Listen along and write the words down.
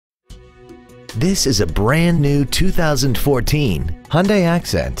This is a brand new 2014 Hyundai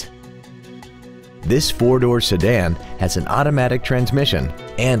Accent. This four-door sedan has an automatic transmission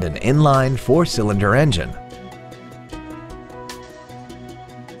and an inline four-cylinder engine.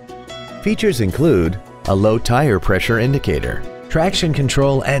 Features include a low tire pressure indicator, traction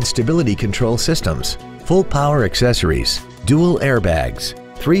control and stability control systems, full power accessories, dual airbags,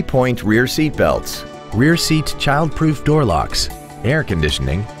 3-point rear seat belts, rear seat child-proof door locks, air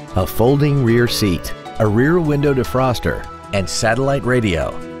conditioning, a folding rear seat, a rear window defroster, and satellite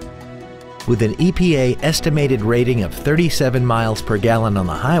radio. With an EPA estimated rating of 37 miles per gallon on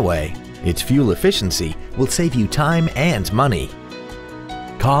the highway, its fuel efficiency will save you time and money.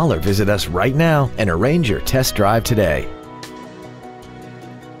 Call or visit us right now and arrange your test drive today.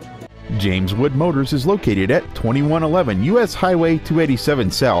 James Wood Motors is located at 2111 US Highway 287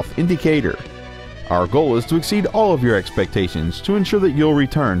 South in Decatur. Our goal is to exceed all of your expectations to ensure that you'll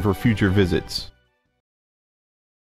return for future visits.